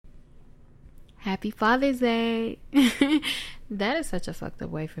Happy Father's Day. That is such a fucked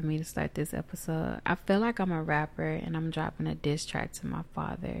up way for me to start this episode. I feel like I'm a rapper and I'm dropping a diss track to my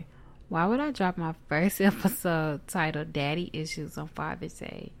father. Why would I drop my first episode titled Daddy Issues on Father's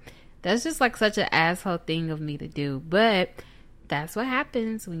Day? That's just like such an asshole thing of me to do. But that's what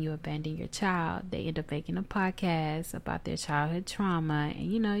happens when you abandon your child. They end up making a podcast about their childhood trauma.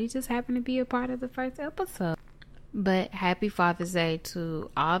 And you just happen to be a part of the first episode. But happy Father's Day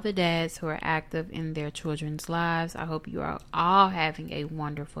to all the dads who are active in their children's lives. I hope you are all having a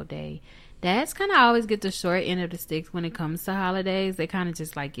wonderful day. Dads kind of always get the short end of the sticks when it comes to holidays. They kind of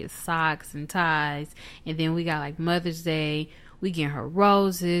just like get socks and ties. And then we got like Mother's Day. We get her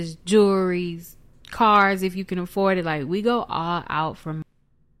roses, jewelries, cars if you can afford it. Like we go all out from.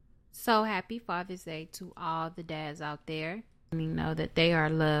 So happy Father's Day to all the dads out there. Know that they are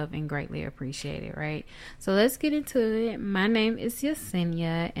loved and greatly appreciated, right? So let's get into it. My name is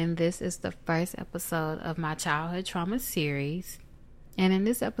Yesenia, and this is the first episode of my childhood trauma series. And in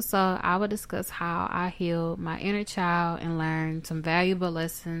this episode, I will discuss how I healed my inner child and learned some valuable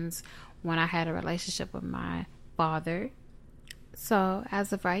lessons when I had a relationship with my father. So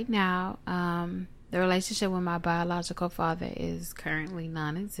as of right now, the relationship with my biological father is currently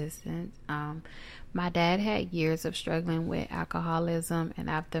non-existent. My dad had years of struggling with alcoholism, and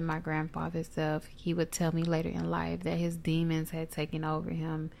after my grandfather's death, he would tell me later in life that his demons had taken over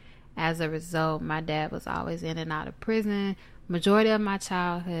him. As a result, my dad was always in and out of prison. Majority of my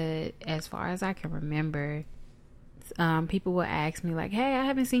childhood, as far as I can remember, people would ask me like, hey, I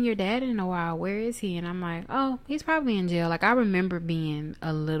haven't seen your dad in a while. Where is he? And I'm like, oh, he's probably in jail. Like I remember being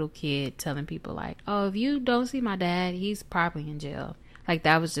a little kid telling people like, oh, if you don't see my dad, he's probably in jail. Like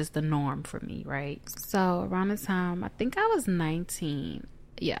that was just the norm for me, right? So around the time, I think I was 19.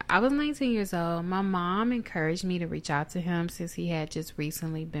 Yeah, I was 19 years old. My mom encouraged me to reach out to him since he had just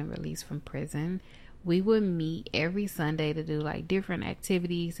recently been released from prison. We would meet every Sunday to do like different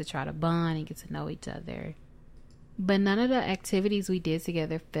activities to try to bond and get to know each other. But none of the activities we did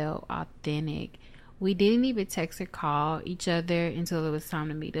together felt authentic. We didn't even text or call each other until it was time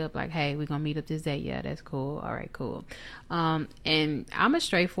to meet up. Like, hey, we're going to meet up this day. Yeah, that's cool. All right, cool. And I'm a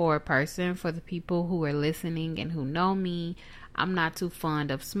straightforward person. For the people who are listening and who know me, I'm not too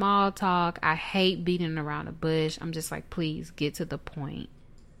fond of small talk. I hate beating around the bush. I'm just like, please get to the point.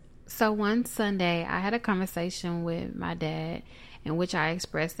 So one Sunday, I had a conversation with my dad in which I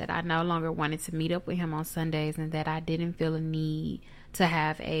expressed that I no longer wanted to meet up with him on Sundays and that I didn't feel a need to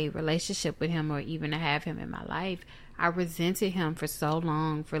have a relationship with him or even to have him in my life. I resented him for so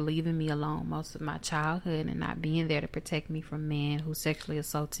long for leaving me alone most of my childhood and not being there to protect me from men who sexually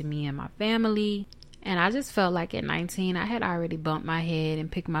assaulted me and my family. And I just felt like at 19, I had already bumped my head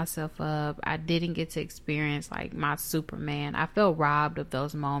and picked myself up. I didn't get to experience like my Superman. I felt robbed of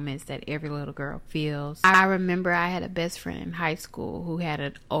those moments that every little girl feels. I remember I had a best friend in high school who had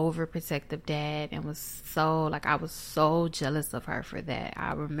an overprotective dad and I was so jealous of her for that.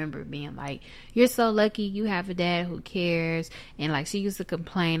 I remember being like, you're so lucky you have a dad who cares. And like she used to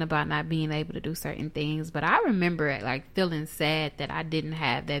complain about not being able to do certain things. But I remember like feeling sad that I didn't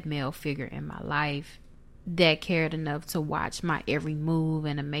have that male figure in my life that cared enough to watch my every move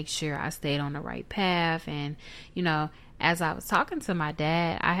and to make sure I stayed on the right path. And as I was talking to my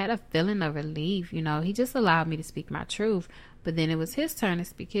dad, I had a feeling of relief. He just allowed me to speak my truth, but then it was his turn to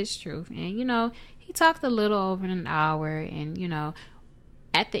speak his truth. And he talked a little over an hour, and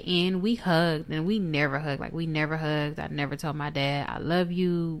at the end we hugged. And we never hugged. Like we never hugged. I never told my dad I love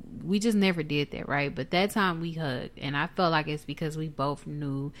you. We just never did that, right? But that time we hugged, and I felt like it's because we both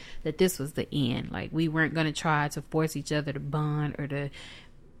knew that this was the end. Like we weren't going to try to force each other to bond or to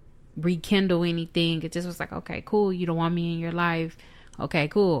rekindle anything. It just was like, okay, cool, you don't want me in your life. Okay,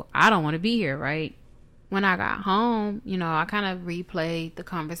 cool, I don't want to be here, right? When I got home, I kind of replayed the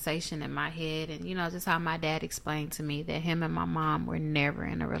conversation in my head and, just how my dad explained to me that him and my mom were never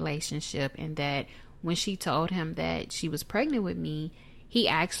in a relationship, and that when she told him that she was pregnant with me, he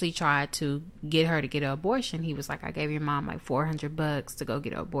actually tried to get her to get an abortion. He was like, I gave your mom like $400 to go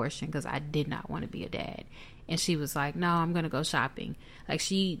get an abortion because I did not want to be a dad. And she was like, no, I'm going to go shopping. Like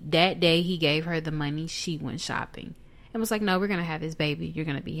that day he gave her the money, she went shopping. And was like, no, we're going to have this baby. You're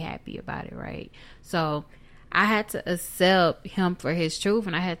going to be happy about it, right? So I had to accept him for his truth.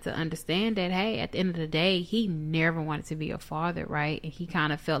 And I had to understand that, hey, at the end of the day, he never wanted to be a father, right? And he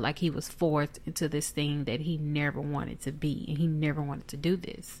kind of felt like he was forced into this thing that he never wanted to be. And he never wanted to do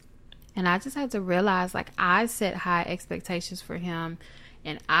this. And I just had to realize, like, I set high expectations for him.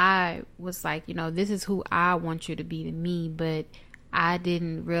 And I was like, this is who I want you to be to me. But I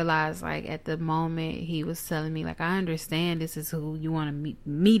didn't realize, like, at the moment he was telling me, like, I understand this is who you want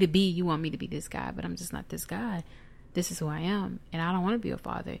me to be. You want me to be this guy, but I'm just not this guy. This is who I am, and I don't want to be a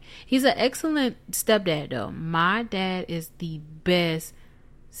father. He's an excellent stepdad, though. My dad is the best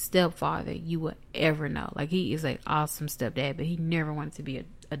stepfather you would ever know. Like, he is an awesome stepdad, but he never wanted to be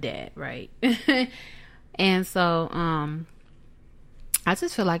a dad, right? And so, I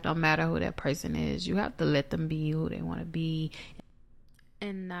just feel like no matter who that person is, you have to let them be who they want to be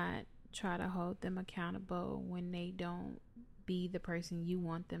and not try to hold them accountable when they don't be the person you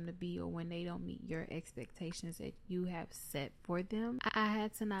want them to be, or when they don't meet your expectations that you have set for them. I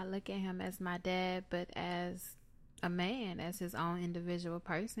had to not look at him as my dad, but as a man, as his own individual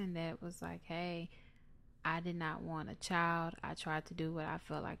person that was like, hey, I did not want a child. I tried to do what I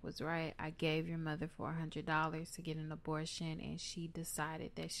felt like was right. I gave your mother $400 to get an abortion, and she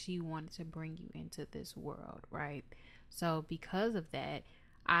decided that she wanted to bring you into this world, right? So because of that,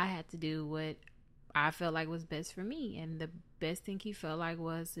 I had to do what I felt like was best for me, and the best thing he felt like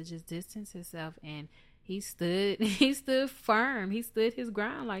was to just distance himself. And he stood firm. He stood his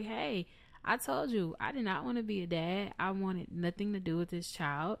ground, like, hey, I told you I did not want to be a dad. I wanted nothing to do with this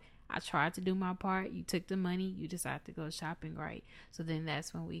child. I tried to do my part. You took the money. You decided to go shopping, right? So then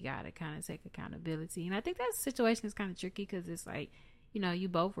that's when we got to kind of take accountability. And I think that situation is kind of tricky because it's like, you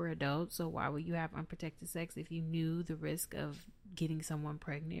both were adults. So why would you have unprotected sex if you knew the risk of getting someone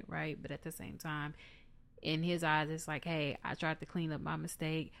pregnant, right? But at the same time, in his eyes, it's like, hey, I tried to clean up my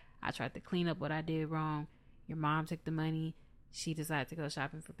mistake. I tried to clean up what I did wrong. Your mom took the money. She decided to go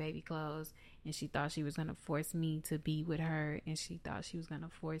shopping for baby clothes, and she thought she was going to force me to be with her, and she thought she was going to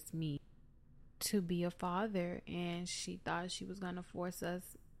force me to be a father, and she thought she was going to force us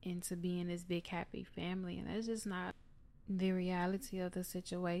into being this big happy family, and that's just not the reality of the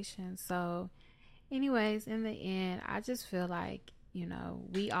situation. So anyways, in the end, I just feel like,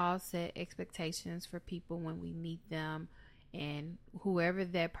 we all set expectations for people when we meet them. And whoever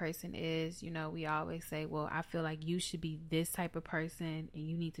that person is, we always say, well, I feel like you should be this type of person, and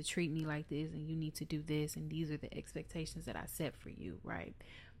you need to treat me like this, and you need to do this, and these are the expectations that I set for you, right?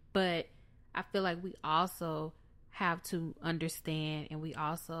 But I feel like we also have to understand, and we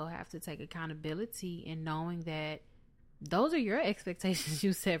also have to take accountability in knowing that those are your expectations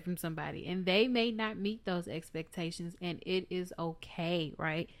you set from somebody, and they may not meet those expectations, and it is okay,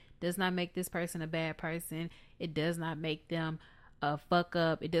 right? Does not make this person a bad person. It does not make them a fuck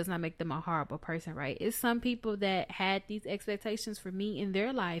up. It does not make them a horrible person, right? It's some people that had these expectations for me in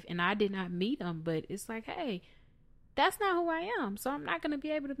their life, and I did not meet them, but it's like, hey, that's not who I am, so I'm not going to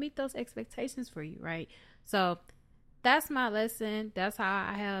be able to meet those expectations for you, right? So that's my lesson. That's how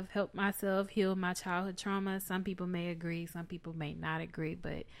I have helped myself heal my childhood trauma. Some people may agree, some people may not agree,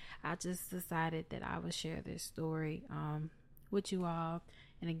 but I just decided that I would share this story with you all.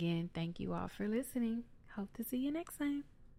 And again, thank you all for listening. Hope to see you next time.